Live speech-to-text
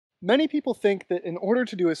Many people think that in order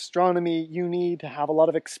to do astronomy, you need to have a lot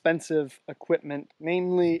of expensive equipment,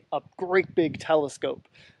 namely a great big telescope.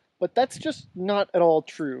 But that's just not at all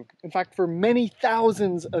true. In fact, for many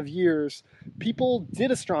thousands of years, people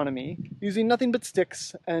did astronomy using nothing but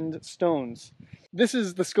sticks and stones. This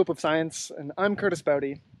is The Scope of Science, and I'm Curtis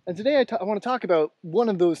Bowdy. And today I want to talk about one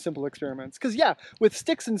of those simple experiments. Because yeah, with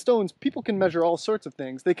sticks and stones, people can measure all sorts of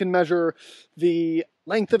things. They can measure the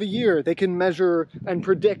length of a year. They can measure and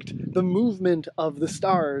predict the movement of the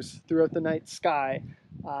stars throughout the night sky.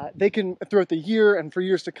 They can, throughout the year and for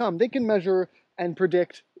years to come, they can measure and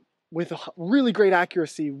predict with really great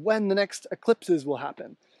accuracy when the next eclipses will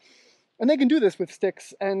happen. And they can do this with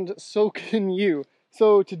sticks, and so can you.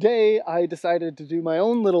 So today I decided to do my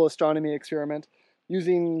own little astronomy experiment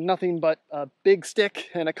using nothing but a big stick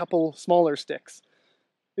and a couple smaller sticks.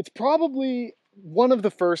 It's probably one of the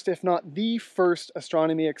first, if not the first,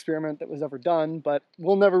 astronomy experiment that was ever done, but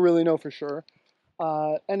we'll never really know for sure.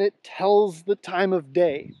 And it tells the time of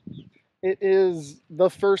day. It is the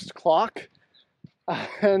first clock,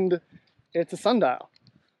 and it's a sundial.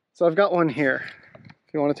 So I've got one here,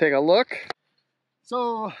 if you want to take a look.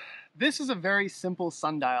 So this is a very simple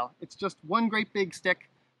sundial. It's just one great big stick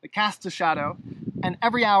that casts a shadow, and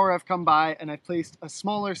every hour I've come by and I've placed a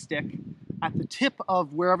smaller stick at the tip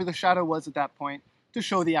of wherever the shadow was at that point to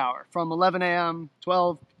show the hour, from 11 a.m.,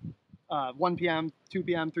 12, 1 p.m., 2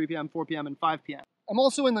 p.m., 3 p.m., 4 p.m., and 5 p.m. I'm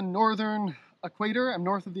also in the northern equator. I'm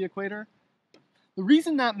north of the equator. The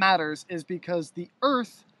reason that matters is because the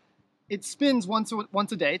Earth, it spins once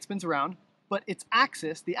a day, it spins around, but its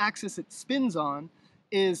axis, the axis it spins on,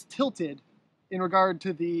 is tilted in regard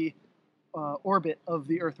to the orbit of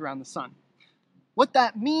the Earth around the sun. What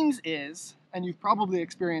that means is, and you've probably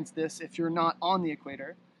experienced this if you're not on the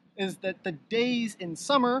equator, is that the days in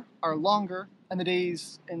summer are longer and the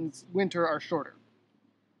days in winter are shorter.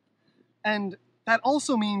 And that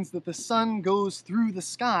also means that the sun goes through the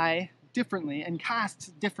sky differently and casts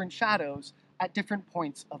different shadows at different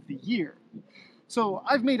points of the year. So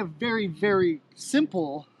I've made a very, very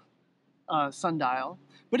simple sundial,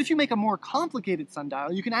 but if you make a more complicated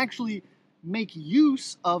sundial, you can actually make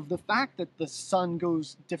use of the fact that the sun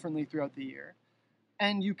goes differently throughout the year.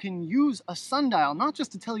 And you can use a sundial not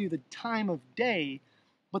just to tell you the time of day,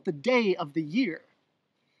 but the day of the year.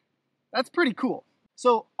 That's pretty cool.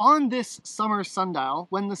 So on this summer sundial,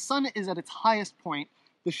 when the sun is at its highest point,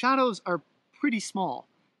 the shadows are pretty small.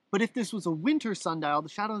 But if this was a winter sundial, the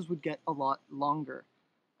shadows would get a lot longer.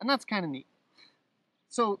 And that's kind of neat.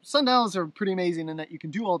 So sundials are pretty amazing in that you can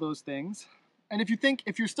do all those things. And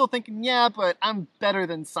if you're still thinking, yeah, but I'm better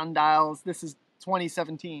than sundials, this is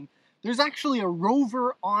 2017, there's actually a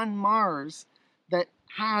rover on Mars that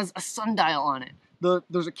has a sundial on it.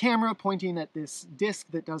 There's a camera pointing at this disk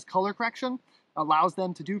that does color correction, allows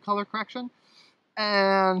them to do color correction,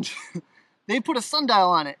 and they put a sundial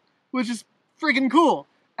on it, which is friggin' cool.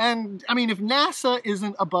 And I mean, if NASA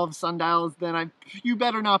isn't above sundials, then you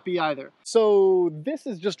better not be either. So this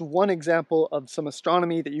is just one example of some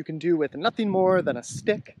astronomy that you can do with nothing more than a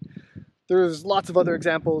stick. There's lots of other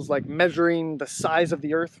examples, like measuring the size of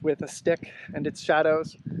the Earth with a stick and its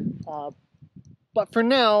shadows. But for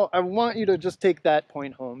now, I want you to just take that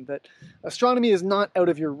point home, that astronomy is not out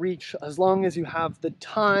of your reach as long as you have the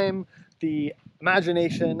time, the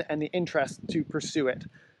imagination, and the interest to pursue it.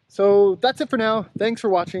 So that's it for now. Thanks for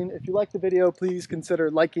watching. If you liked the video, please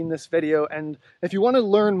consider liking this video. And if you want to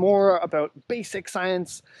learn more about basic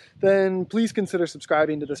science, then please consider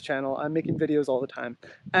subscribing to this channel. I'm making videos all the time.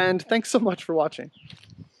 And thanks so much for watching.